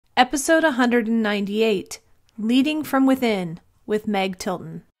Episode 198, Leading from Within, with Meg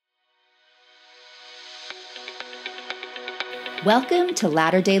Tilton. Welcome to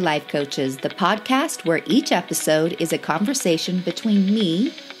Latter-day Life Coaches, the podcast where each episode is a conversation between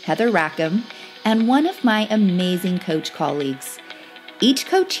me, Heather Rackham, and one of my amazing coach colleagues. Each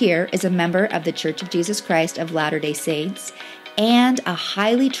coach here is a member of the Church of Jesus Christ of Latter-day Saints and a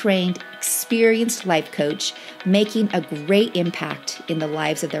highly trained, experienced life coach making a great impact in the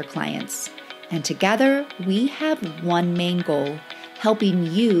lives of their clients. And together, we have one main goal, helping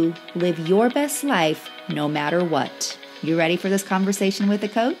you live your best life no matter what. You ready for this conversation with a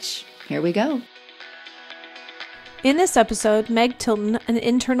coach? Here we go. In this episode, Meg Tilton, an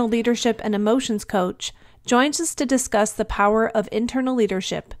internal leadership and emotions coach, joins us to discuss the power of internal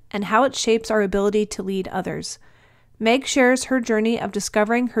leadership and how it shapes our ability to lead others. Meg shares her journey of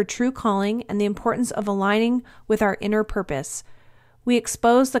discovering her true calling and the importance of aligning with our inner purpose. We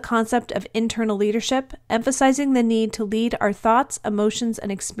expose the concept of internal leadership, emphasizing the need to lead our thoughts, emotions,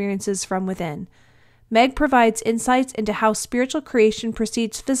 and experiences from within. Meg provides insights into how spiritual creation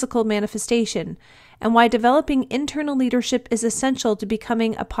precedes physical manifestation, and why developing internal leadership is essential to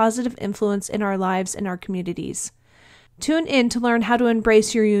becoming a positive influence in our lives and our communities. Tune in to learn how to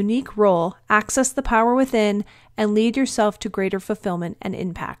embrace your unique role, access the power within, and lead yourself to greater fulfillment and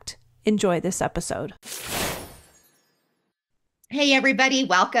impact. Enjoy this episode. Hey, everybody.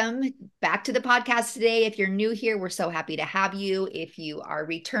 Welcome back to the podcast today. If you're new here, we're so happy to have you. If you are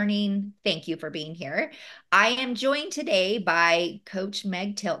returning, thank you for being here. I am joined today by Coach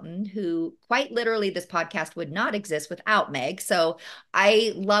Meg Tilton, who quite literally this podcast would not exist without Meg. So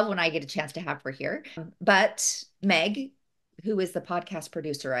I love when I get a chance to have her here. But Meg, who is the podcast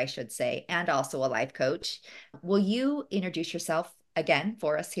producer, I should say, and also a life coach, will you introduce yourself again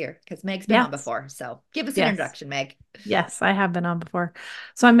for us here? Because Meg's been on before. So give us an introduction, Meg. Yes, I have been on before.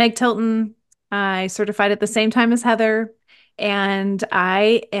 So I'm Meg Tilton. I certified at the same time as Heather, and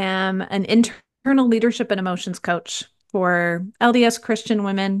I am an internal leadership and emotions coach for LDS Christian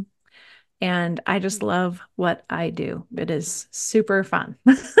women. And I just love what I do. It is super fun.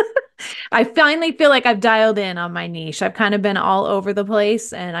 I finally feel like I've dialed in on my niche. I've kind of been all over the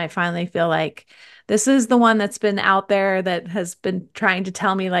place, and I finally feel like this is the one that's been out there that has been trying to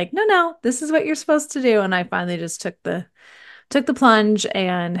tell me like, no, this is what you're supposed to do. And I finally just took the plunge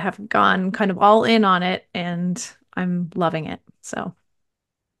and have gone kind of all in on it, and I'm loving it. So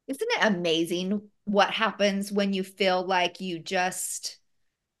isn't it amazing what happens when you feel like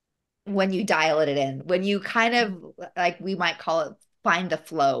when you dial it in, when you kind of, like, we might call it find the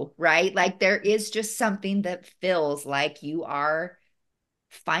flow, right? Like there is just something that feels like you are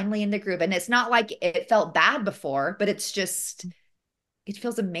finally in the groove. And it's not like it felt bad before, but it's just, it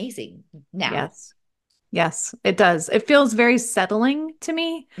feels amazing now. Yes, it does. It feels very settling to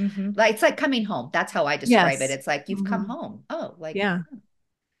me. Mm-hmm. Like it's like coming home. That's how I describe it. It's like you've come home. Oh, like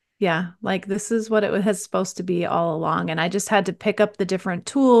yeah, like this is what it was supposed to be all along. And I just had to pick up the different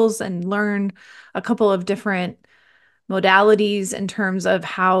tools and learn a couple of different modalities in terms of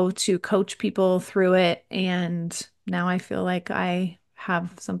how to coach people through it. And now I feel like I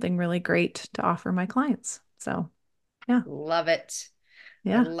have something really great to offer my clients. So, yeah. Love it.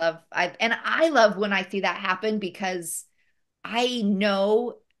 Yeah. I love when I see that happen, because I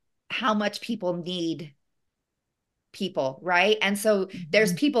know how much people need people, right? And so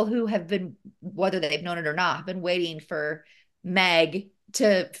there's people who have been, whether they've known it or not, have been waiting for Meg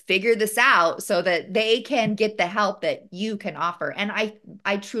to figure this out so that they can get the help that you can offer. And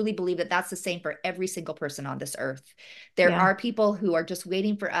I truly believe that that's the same for every single person on this earth. There are people who are just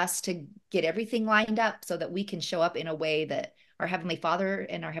waiting for us to get everything lined up so that we can show up in a way that our Heavenly Father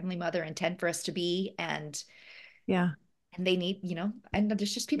and our Heavenly Mother intend for us to be. And they need, and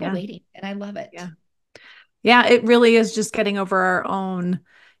there's just people waiting, and I love it. Yeah, it really is just getting over our own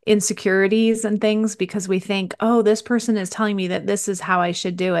insecurities and things, because we think, oh, this person is telling me that this is how I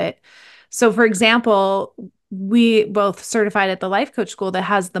should do it. So for example, we both certified at the life coach school that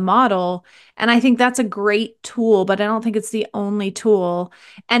has the model. And I think that's a great tool, but I don't think it's the only tool.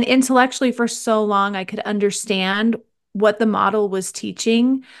 And intellectually for so long, I could understand what the model was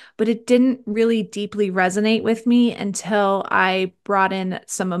teaching, but it didn't really deeply resonate with me until I brought in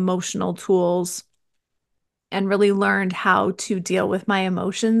some emotional tools and really learned how to deal with my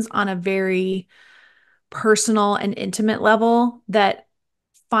emotions on a very personal and intimate level, that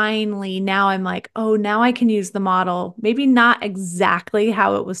finally now I'm like, oh, now I can use the model. Maybe not exactly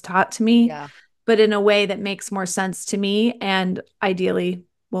how it was taught to me, but in a way that makes more sense to me and ideally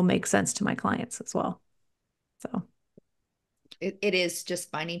will make sense to my clients as well. So it is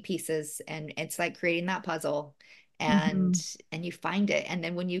just finding pieces, and it's like creating that puzzle. and Mhm. you find it. And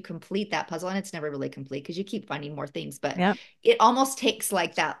then when you complete that puzzle, and it's never really complete because you keep finding more things, but Yep. it almost takes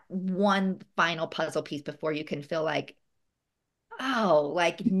like that one final puzzle piece before you can feel like, oh,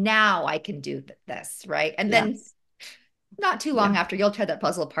 like now I can do this, right? And then Yes. not too Yeah. long after, you'll tear that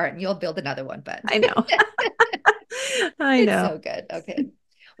puzzle apart and you'll build another one, but I know. I it's know. so good. Okay.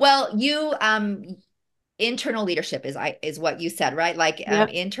 Well, you internal leadership is what you said, right? Like Yep.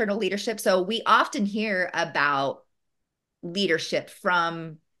 internal leadership. So we often hear about leadership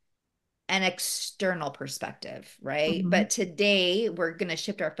from an external perspective, right? Mhm. But today we're going to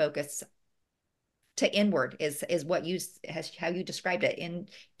shift our focus to inward is what you has how you described it in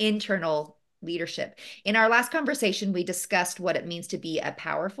internal leadership. In our last conversation, we discussed what it means to be a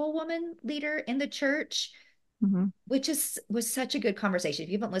powerful woman leader in the church, Mhm. which is was such a good conversation.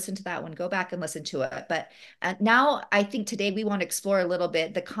 If you haven't listened to that one, go back and listen to it. But now I think today we want to explore a little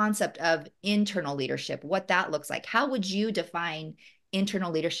bit the concept of internal leadership, what that looks like. How would you define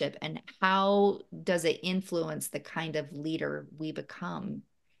internal leadership, and how does it influence the kind of leader we become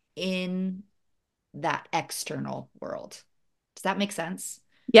in that external world? Does that make sense?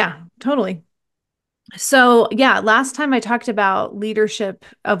 Yeah, totally. So, yeah, last time I talked about leadership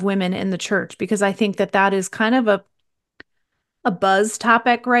of women in the church because I think that that is kind of a buzz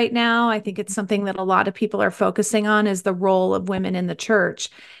topic right now. I think it's something that a lot of people are focusing on is the role of women in the church.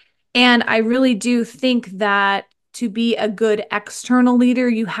 And I really do think that to be a good external leader,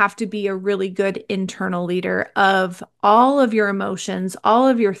 you have to be a really good internal leader of all of your emotions, all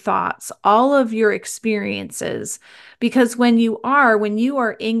of your thoughts, all of your experiences. Because when you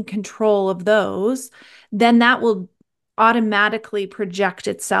are in control of those, then that will automatically project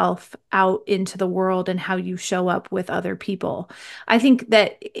itself out into the world and how you show up with other people. I think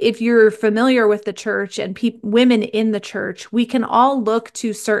that if you're familiar with the church and women in the church, we can all look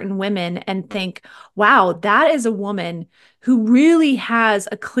to certain women and think, wow, that is a woman who really has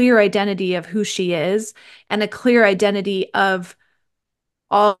a clear identity of who she is and a clear identity of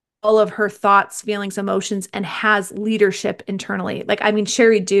all of her thoughts, feelings, emotions, and has leadership internally. Like, I mean,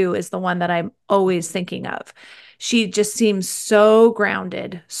 Sherry Dew is the one that I'm always thinking of. She just seems so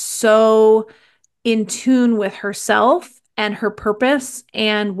grounded, so in tune with herself and her purpose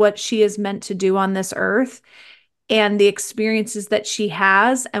and what she is meant to do on this earth and the experiences that she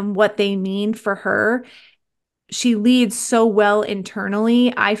has and what they mean for her. She leads so well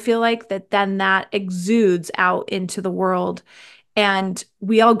internally. I feel like that then that exudes out into the world and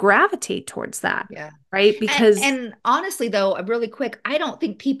we all gravitate towards that, Yeah. right? Because, And honestly, though, really quick, I don't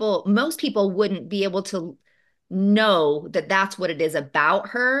think most people wouldn't be able to know that that's what it is about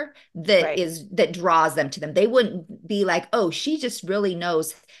her right. that draws them to them. They wouldn't be like, oh, she just really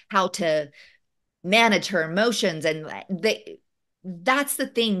knows how to manage her emotions. And that's the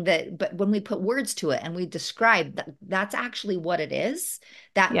thing that, but when we put words to it and we describe that, that's actually what it is.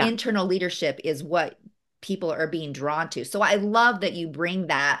 That Yeah. internal leadership is what people are being drawn to. So I love that you bring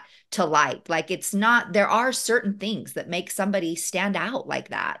that to light. Like, it's not, there are certain things that make somebody stand out like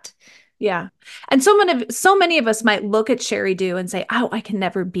that. Yeah. And so many of us might look at Sherry Dew and say, "Oh, I can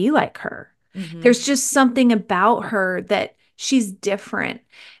never be like her." Mm-hmm. There's just something about her that she's different.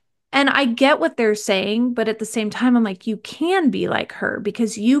 And I get what they're saying, but at the same time, I'm like, you can be like her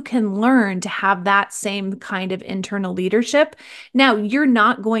because you can learn to have that same kind of internal leadership. Now, you're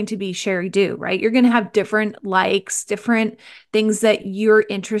not going to be Sherry Dew, right? You're going to have different likes, different things that you're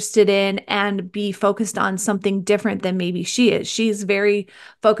interested in, and be focused on something different than maybe she is. She's very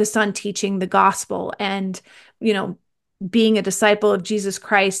focused on teaching the gospel and, you know, being a disciple of Jesus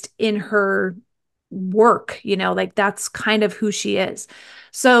Christ in her work, like that's kind of who she is.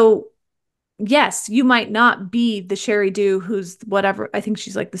 So, yes, you might not be the Sherry Dew who's whatever, I think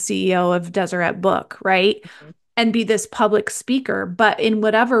she's like the CEO of Deseret Book, right? And be this public speaker, but in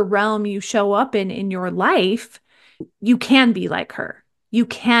whatever realm you show up in your life, you can be like her. You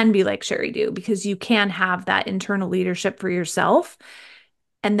can be like Sherry Dew because you can have that internal leadership for yourself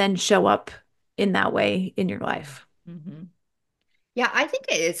and then show up in that way in your life. Mm-hmm. Yeah, I think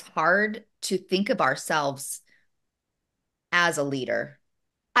it is hard to think of ourselves as a leader.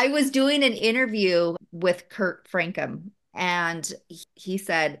 I was doing an interview with Kurt Frankum, and he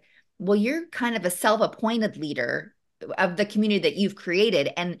said, well, you're kind of a self-appointed leader of the community that you've created.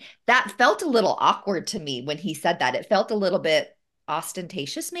 And that felt a little awkward to me when he said that. It felt a little bit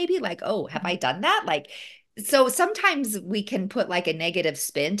ostentatious, maybe like, oh, have I done that? Like, so sometimes we can put like a negative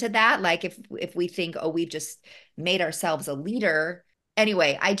spin to that. Like if we think, oh, we've just made ourselves a leader.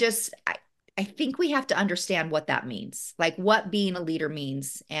 Anyway, I think we have to understand what that means, like what being a leader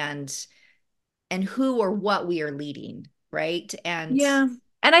means, and who or what we are leading, right? And Yeah.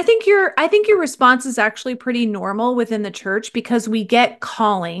 And I think your response is actually pretty normal within the church because we get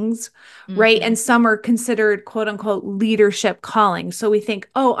callings, right? Hmm. And some are considered quote unquote leadership callings. So we think,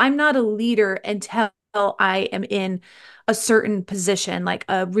 "Oh, I'm not a leader until I am in a certain position, like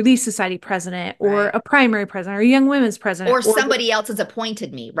a Relief Society president or Right. a primary president or a young women's president Or or somebody else has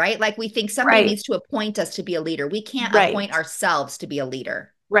appointed me, right? Like we think somebody right, needs to appoint us to be a leader. We can't appoint right, ourselves to be a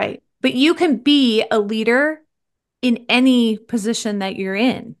leader. right." But you can be a leader in any position that you're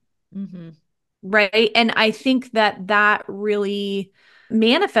in. Hmm. Right. And I think that that really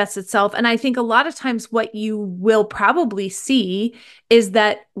manifests itself. And I think a lot of times what you will probably see is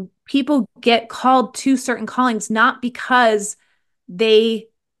that people get called to certain callings not because they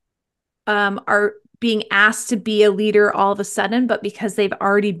are being asked to be a leader all of a sudden, but because they've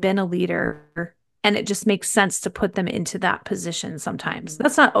already been a leader. And it just makes sense to put them into that position sometimes. Hmm.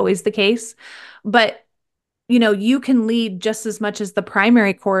 That's not always the case, but you can lead just as much as the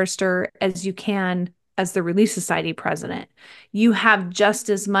primary chorister as you can as the Relief Society president. You have just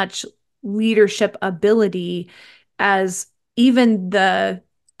as much leadership ability as even the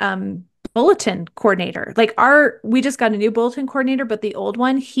um, bulletin coordinator. We just got a new bulletin coordinator, but the old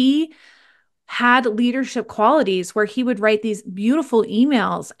one, he had leadership qualities where he would write these beautiful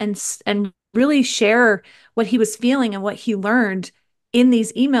emails and really share what he was feeling and what he learned in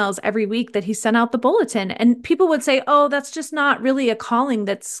these emails every week that he sent out the bulletin. And people would say, "Oh, that's just not really a calling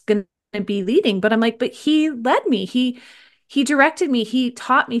that's going to be leading." But I'm like, "But he led me. He directed me. He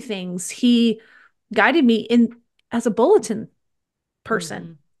taught me things. He guided me in as a bulletin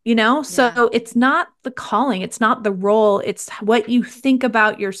person." Hmm. So Yeah. it's not the calling, it's not the role, it's what you think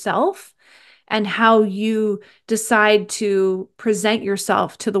about yourself and how you decide to present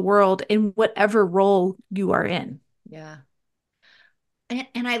yourself to the world in whatever role you are in. Yeah.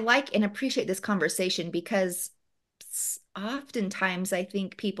 And I like and appreciate this conversation because oftentimes I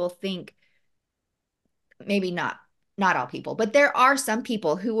think people think maybe not all people, but there are some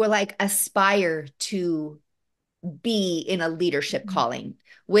people who will like aspire to be in a leadership calling,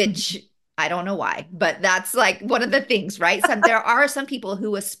 which I don't know why, but that's like one of the things, right? There are some people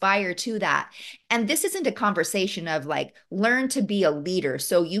who aspire to that. And this isn't a conversation of like learn to be a leader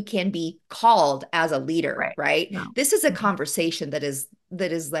so you can be called as a leader, Right. right? No. This is a Mhm. conversation that is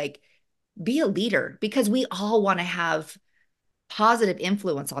like be a leader because we all want to have positive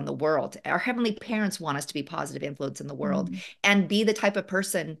influence on the world. Our heavenly parents want us to be positive influence in the world Mhm. and be the type of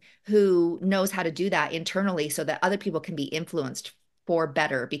person who knows how to do that internally so that other people can be influenced for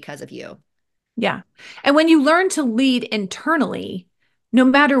better because of you. Yeah. And when you learn to lead internally, no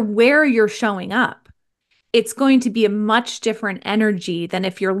matter where you're showing up, it's going to be a much different energy than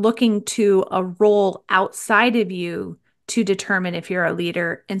if you're looking to a role outside of you to determine if you're a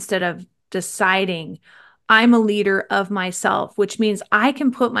leader instead of deciding I'm a leader of myself, which means I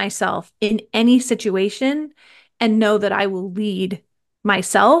can put myself in any situation and know that I will lead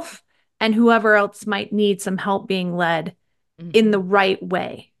myself and whoever else might need some help being led in the Hmm. right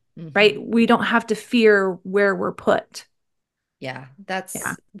way, Hmm. right? We don't have to fear where we're put. Yeah, Yeah. that's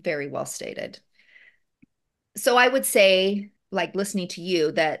very well stated. So I would say, like listening to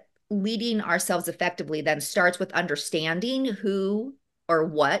you, that leading ourselves effectively then starts with understanding who or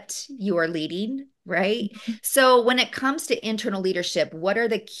what you are leading, right? So when it comes to internal leadership, what are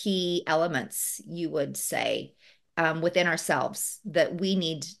the key elements you would say within ourselves that we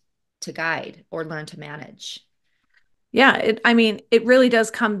need to guide or learn to manage? Yeah, I mean, it really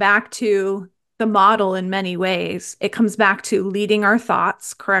does come back to the model in many ways. It comes back to leading our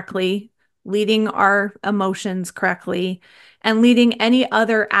thoughts correctly, leading our emotions correctly, and leading any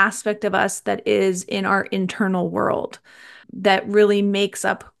other aspect of us that is in our internal world that really makes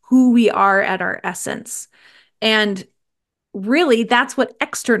up who we are at our essence. And really, that's what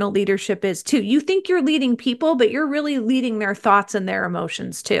external leadership is too. You think you're leading people, but you're really leading their thoughts and their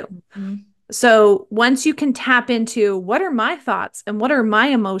emotions too. Mhm. So once you can tap into what are my thoughts and what are my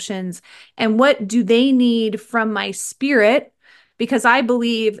emotions and what do they need from my spirit, because I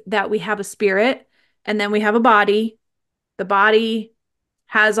believe that we have a spirit and then we have a body. The body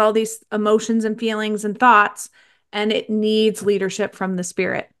has all these emotions and feelings and thoughts, and it needs leadership from the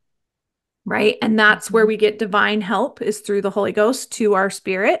spirit, right? And that's where Mhm. we get divine help is through the Holy Ghost to our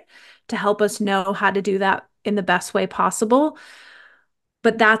spirit to help us know how to do that in the best way possible.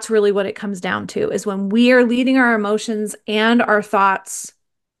 But that's really what it comes down to is when we are leading our emotions and our thoughts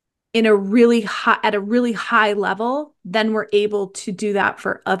in a really high at a really high level, then we're able to do that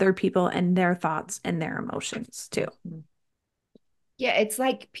for other people and their thoughts and their emotions too. Mhm. Yeah, it's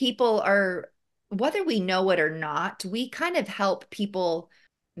like people are, whether we know it or not, we kind of help people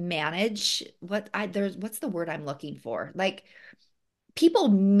manage what's the word I'm looking for? Like people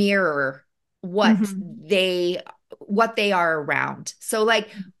mirror Hmm. what they are around. So like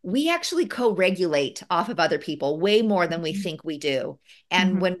we actually co-regulate off of other people way more than we think we do.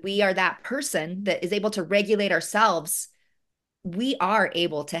 And Hmm. when we are that person that is able to regulate ourselves, we are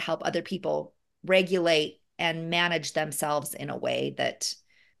able to help other people regulate and manage themselves in a way that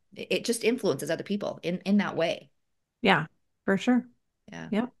it just influences other people in that way. Yeah, for sure. Yeah.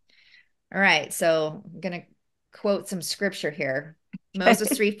 Yep. All right, so I'm going to quote some scripture here.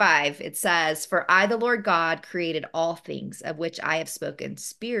 Moses Okay. 3:5, it says, "For I, the Lord God, created all things of which I have spoken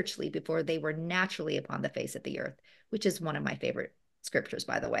spiritually before they were naturally upon the face of the earth," which is one of my favorite scriptures,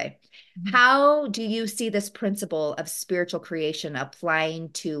 by the way. How do you see this principle of spiritual creation applying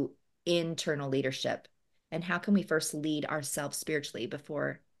to internal leadership? And how can we first lead ourselves spiritually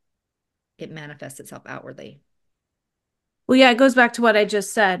before it manifests itself outwardly? Well, yeah, it goes back to what I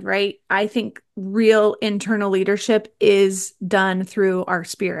just said, right? I think real internal leadership is done through our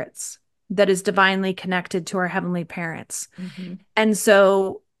spirits that is divinely connected to our heavenly parents. Mm-hmm. And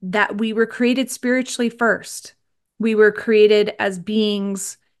so that we were created spiritually first. We were created as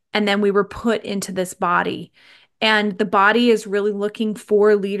beings and then we were put into this body. And the body is really looking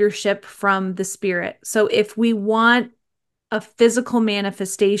for leadership from the spirit. So if we want a physical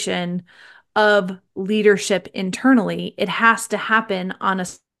manifestation of leadership internally, it has to happen on a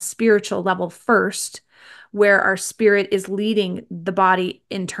spiritual level first, where our spirit is leading the body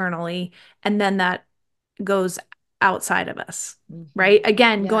internally, and then that goes outside of us, Mm-hmm. right?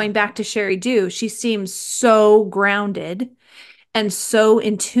 Again, Yeah. going back to Sherry Dew, she seems so grounded and so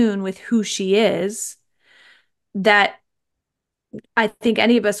in tune with who she is that I think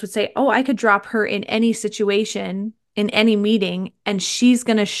any of us would say, oh, I could drop her in any situation, in any meeting, and she's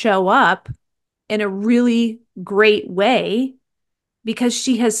going to show up in a really great way because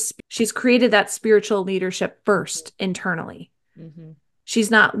she's created that spiritual leadership first internally. Mm-hmm.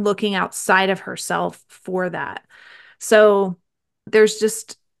 She's not looking outside of herself for that. So there's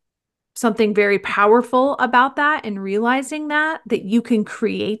just something very powerful about that and realizing that you can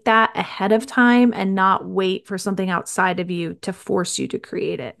create that ahead of time and not wait for something outside of you to force you to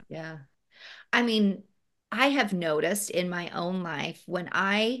create it. Yeah. I mean, I have noticed in my own life when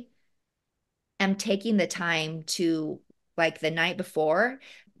I am taking the time to, like the night before,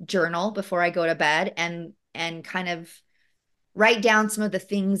 journal before I go to bed and kind of write down some of the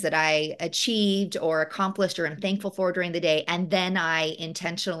things that I achieved or accomplished or am thankful for during the day. And then I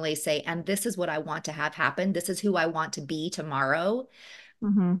intentionally say, and this is what I want to have happen. This is who I want to be tomorrow.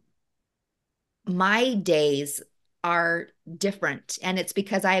 Mm-hmm. My days are different, and it's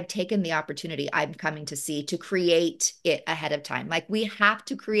because I have taken the opportunity I'm coming to see to create it ahead of time. Like we have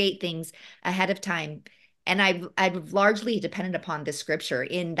to create things ahead of time, and I've largely depended upon this scripture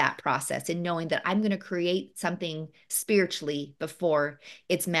in that process, in knowing that I'm going to create something spiritually before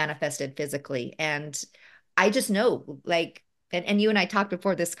it's manifested physically. And I just know, like, and you and I talked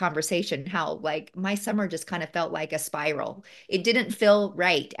before this conversation how like my summer just kind of felt like a spiral. It didn't feel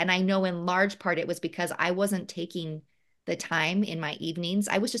right. And I know in large part it was because I wasn't taking the time in my evenings.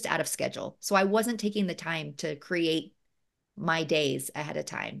 I was just out of schedule. So I wasn't taking the time to create my days ahead of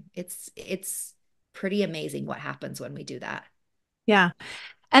time. It's pretty amazing what happens when we do that. Yeah.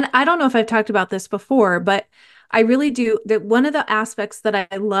 And I don't know if I've talked about this before, but I really do that one of the aspects that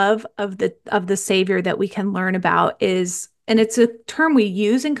I love of the savior that we can learn about is, and it's a term we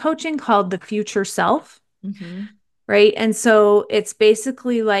use in coaching called the future self, Mm-hmm. right? And so it's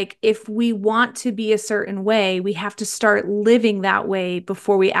basically like if we want to be a certain way, we have to start living that way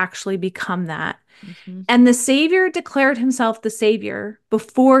before we actually become that. Mm-hmm. And the Savior declared himself the Savior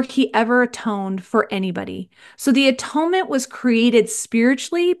before he ever atoned for anybody. So the atonement was created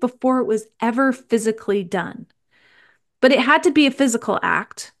spiritually before it was ever physically done. But it had to be a physical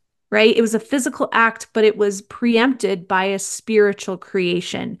act, right? It was a physical act, but it was preempted by a spiritual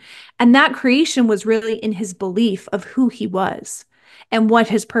creation. And that creation was really in his belief of who he was and what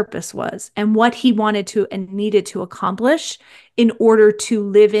his purpose was and what he wanted to and needed to accomplish in order to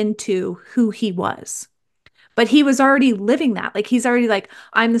live into who he was. But he was already living that. Like he's already like,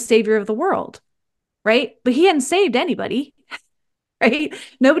 I'm the savior of the world, right? But he hadn't saved anybody, right?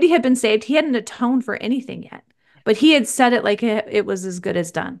 Nobody had been saved. He hadn't atoned for anything yet, but he had said it like it was as good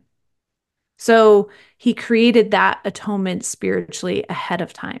as done. So he created that atonement spiritually ahead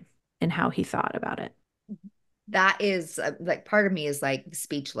of time in how he thought about it. That is like part of me is like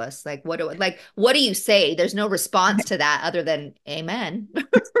speechless. Like what do you say? There's no response to that other than amen.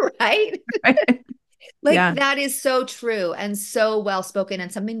 Right? Right? Like Yeah. that is so true and so well spoken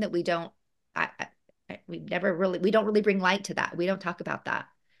and something that we don't we don't really bring light to that. We don't talk about that.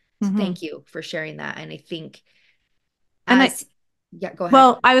 So Mm-hmm. thank you for sharing that. And I think And I, as Yeah, go ahead.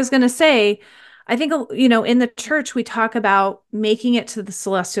 Well, I was going to say, I think, in the church, we talk about making it to the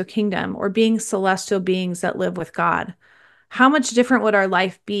celestial kingdom or being celestial beings that live with God. How much different would our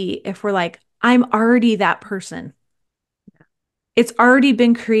life be if we're like, I'm already that person? It's already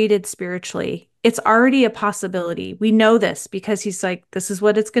been created spiritually. It's already a possibility. We know this because he's like, this is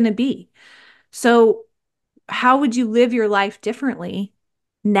what it's going to be. So, how would you live your life differently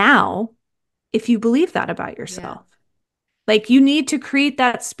now if you believe that about Yeah. yourself? Like, you need to create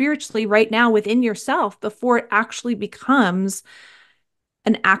that spiritually right now within yourself before it actually becomes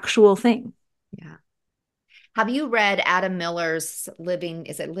an actual thing. Yeah. Have you read Adam Miller's Living,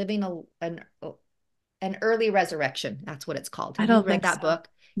 is it Living an Early Resurrection? That's what it's called. I Have you don't read think that so. book?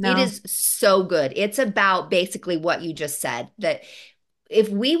 It No. is so good. It's about basically what you just said, that if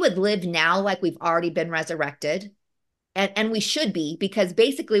we would live now like we've already been resurrected, and we should be, because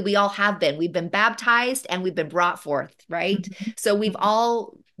basically we all have been. We've been baptized and we've been brought forth, right? Mhm. So we've Mhm.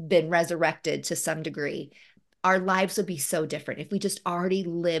 all been resurrected to some degree. Our lives would be so different if we just already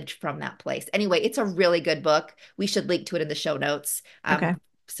lived from that place. Anyway, it's a really good book. We should link to it in the show notes, Okay.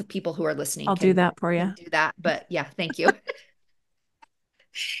 so people who are listening I'll do can that for you. do that. But yeah, thank you.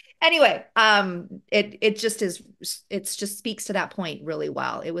 Anyway, it just is, it's just speaks to that point really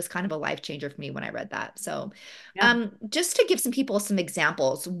well. It was kind of a life changer for me when I read that. So Yeah. just to give some people some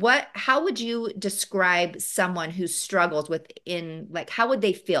examples, how would you describe someone who struggles within, like, how would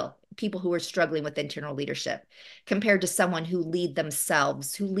they feel, people who are struggling with internal leadership compared to someone who leads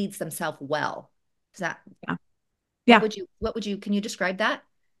themselves well? Is that, Yeah. Yeah. what would you, can you describe that?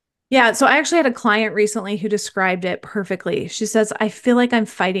 Yeah. So I actually had a client recently who described it perfectly. She says, I feel like I'm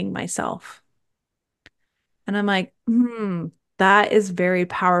fighting myself. And I'm like, that is very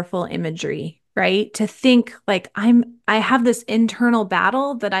powerful imagery, right? To think like I have this internal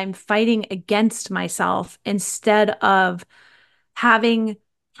battle that I'm fighting against myself instead of having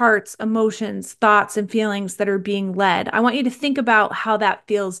hearts, emotions, thoughts, and feelings that are being led. I want you to think about how that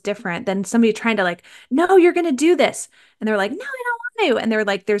feels different than somebody trying to like, no, you're going to do this. And they're like, no, I don't want to. And they're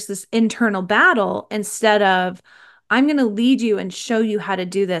like, there's this internal battle instead of, I'm going to lead you and show you how to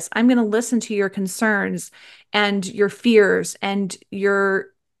do this. I'm going to listen to your concerns and your fears and your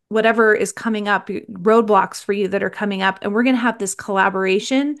whatever is coming up, roadblocks for you that are coming up. And we're going to have this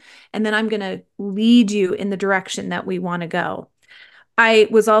collaboration. And then I'm going to lead you in the direction that we want to go. I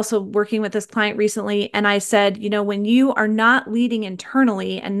was also working with this client recently, and I said, when you are not leading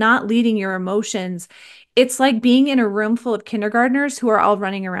internally and not leading your emotions, it's like being in a room full of kindergartners who are all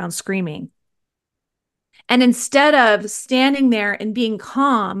running around screaming. And instead of standing there and being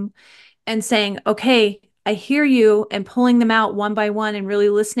calm and saying, okay, I hear you, and pulling them out one by one and really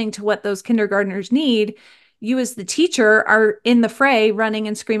listening to what those kindergartners need, you as the teacher are in the fray running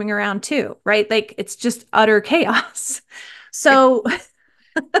and screaming around too, right? Like it's just utter chaos. So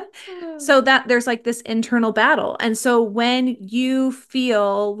that there's like this internal battle. And so when you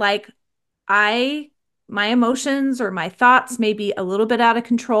feel like I, my emotions or my thoughts may be a little bit out of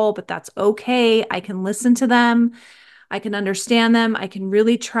control, but that's okay. I can listen to them. I can understand them. I can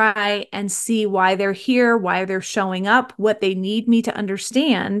really try and see why they're here, why they're showing up, what they need me to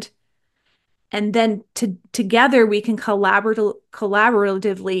understand. And then together we can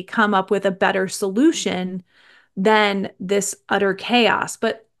collaboratively come up with a better solution than this utter chaos.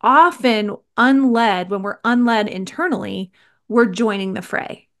 But often, when we're unled internally, we're joining the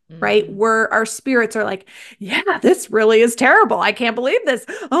fray, right? Mhm. Our spirits are like, yeah, this really is terrible. I can't believe this.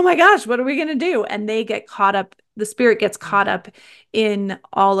 Oh my gosh, what are we going to do? And they get caught up, the spirit gets caught Mhm. up in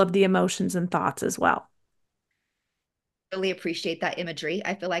all of the emotions and thoughts as well. Really appreciate that imagery.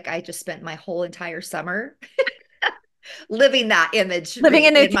 I feel like I just spent my whole entire summer living that Living imagery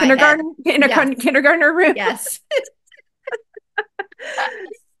in a in my head. Yes, kindergartner room. yes.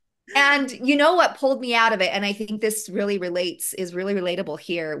 And you know what pulled me out of it? And I think this really relates, is really relatable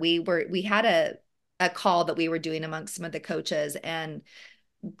here. We had a call that we were doing amongst some of the coaches, and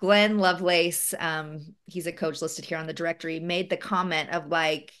Glenn Lovelace, he's a coach listed here on the directory, made the comment of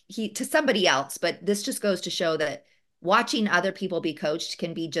like, he to somebody else, but this just goes to show that watching other people be coached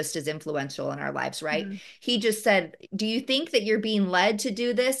can be just as influential in our lives, right? Mhm. He just said, do you think that you're being led to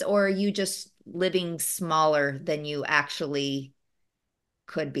do this, or are you just living smaller than you actually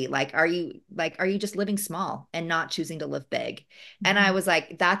could be? Like, are you just living small and not choosing to live big? And I Mhm. was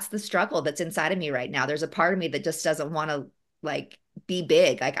like, that's the struggle that's inside of me right now. There's a part of me that just doesn't want to like be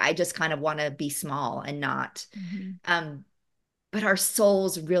big. Like I just kind of want to be small and not. Mhm. Um, but our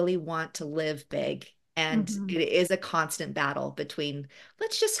souls really want to live big. And Mhm. it is a constant battle between,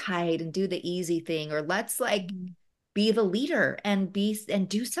 let's just hide and do the easy thing, or let's like Mhm. be the leader and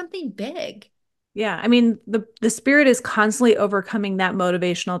do something big. Yeah. I mean, the spirit is constantly overcoming that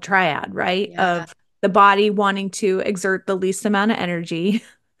motivational triad, right? Yeah. Of the body wanting to exert the least amount of energy,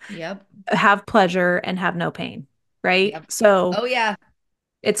 Yep. have pleasure, and have no pain, right? Yep. So Oh yeah.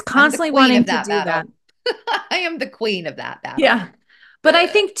 it's I'm the constantly queen wanting of to that do that. battle. I am the queen of that battle. Yeah. But I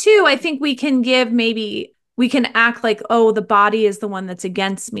think too, I think we can give maybe we can act like, oh, the body is the one that's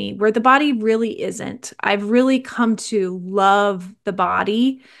against me, where the body really isn't. I've really come to love the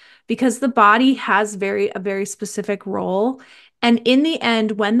body because the body has a very specific role. And in the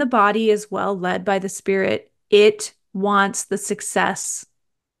end, when the body is well led by the spirit, it wants the success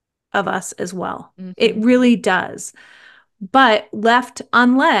of us as well. It Hmm. really does. But left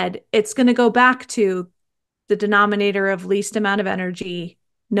unled, it's going to go back to the denominator of least amount of energy,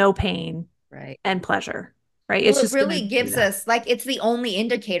 no pain, Right. and pleasure, right? Well, It's it just going to really do gives that. us like it's the only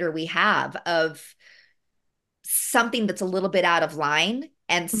indicator we have of something that's a little bit out of line.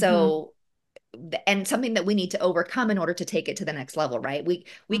 And Hmm. so and something that we need to overcome in order to take it to the next level, right?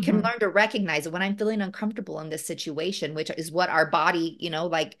 We can Hmm. learn to recognize it when I'm feeling uncomfortable in this situation, which is what our body,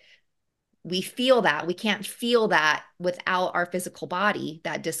 like we feel that. We can't feel that without our physical body,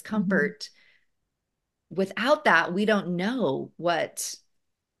 that Hmm. discomfort. Without that, we don't know what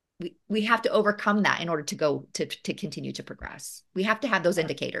we have to overcome that in order to go to continue to progress. We have to have those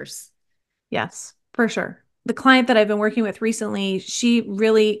indicators. Yes, for sure. The client that I've been working with recently, she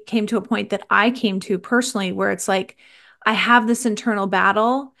really came to a point that I came to personally, where it's like, I have this internal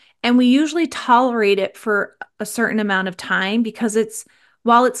battle, and we usually tolerate it for a certain amount of time because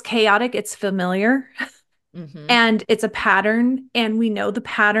while it's chaotic, it's familiar. Mm-hmm. And it's a pattern, and we know the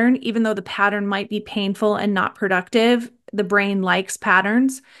pattern, even though the pattern might be painful and not productive. The brain likes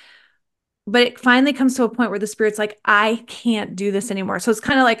patterns, but it finally comes to a point where the spirit's like, I can't do this anymore. So it's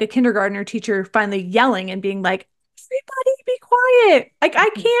kind of like a kindergartner teacher finally yelling and being like, everybody be quiet. Like, I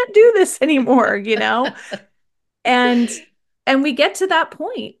can't do this anymore, you know? And we get to that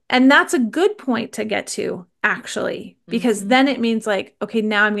point, and that's a good point to get to, actually, because Mm-hmm. then it means like, okay,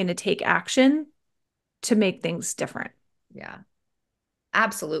 now I'm going to take action to make things different. Yeah,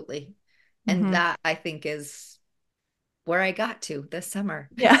 absolutely. And Hmm. that I think is where I got to this summer.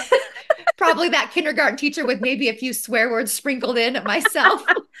 Yeah. Probably that kindergarten teacher with maybe a few swear words sprinkled in at myself.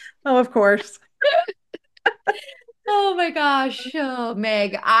 Oh, of course. Oh my gosh. Oh,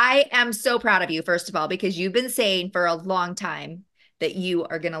 Meg, I am so proud of you, first of all, because you've been saying for a long time that you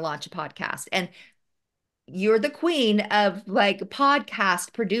are going to launch a podcast. And you're the queen of like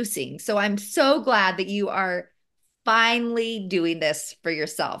podcast producing. So I'm so glad that you are finally doing this for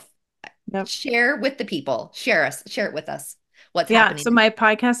yourself. Yep. Share with the people. Share it with us. What's Yeah. So happening. my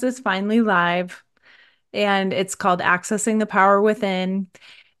podcast is finally live, and it's called Accessing the Power Within.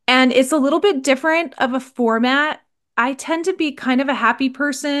 And it's a little bit different of a format. I tend to be kind of a happy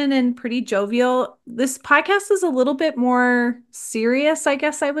person and pretty jovial. This podcast is a little bit more serious, I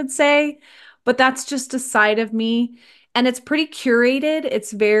guess I would say, but that's just a side of me. And it's pretty curated.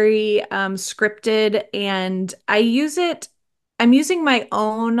 It's very scripted, and I'm using my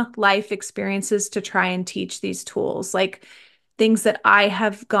own life experiences to try and teach these tools, like things that I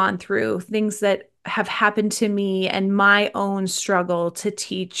have gone through, things that have happened to me, and my own struggle to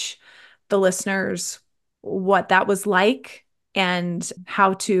teach the listeners what that was like, and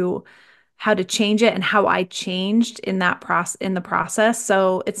how to change it, and how I changed in the process.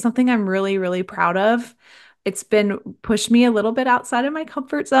 So it's something I'm really, really proud of. It's been pushed me a little bit outside of my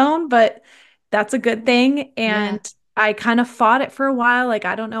comfort zone, but that's a good thing. Yeah. And I kind of fought it for a while. Like,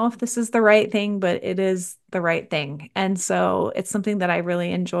 I don't know if this is the right thing, but it is the right thing. And so it's something that I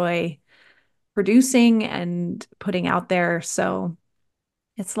really enjoy producing and putting out there. So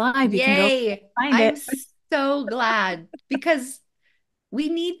it's live. You can go Yay. find I'm it. so glad because we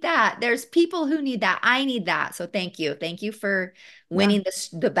need that. There's people who need that. I need that. So thank you. Thank you for Yeah. winning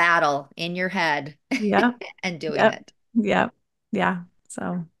the battle in your head Yep. and doing Yep. it. Yep. Yeah.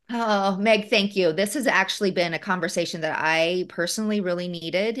 So, Oh, Meg, thank you. This has actually been a conversation that I personally really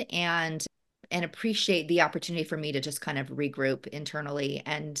needed and appreciate the opportunity for me to just kind of regroup internally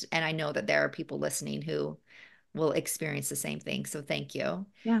and I know that there are people listening who will experience the same thing. So thank you.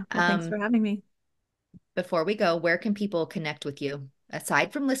 yeah. Well, thanks Um, for having me. before we go, where can people connect with you?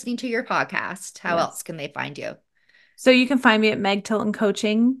 Aside from listening to your podcast, how else Yes. can they find you? So you can find me at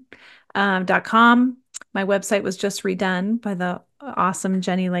megtiltoncoaching.com. My website was just redone by the awesome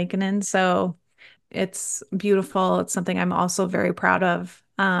Jenny Lakeinen. So it's beautiful. It's something I'm also very proud of.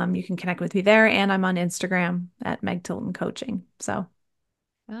 You can connect with me there, and I'm on Instagram at Meg Tilton Coaching. So,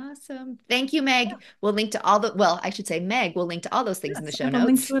 Awesome. Thank you, Meg. We'll link to all the, well, I should say Meg will link to all those things in the yes, I show have a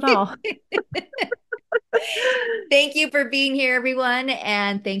link notes. to it all. Thank you for being here, everyone.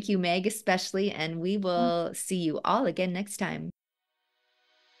 And thank you, Meg, especially. And we will see you all again next time.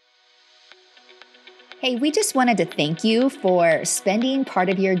 Hey, we just wanted to thank you for spending part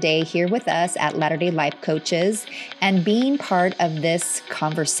of your day here with us at Latter-day Life Coaches and being part of this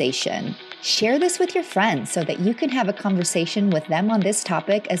conversation. Share this with your friends so that you can have a conversation with them on this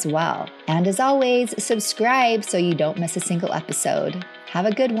topic as well. And as always, subscribe so you don't miss a single episode. Have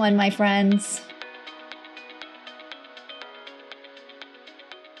a good one, my friends.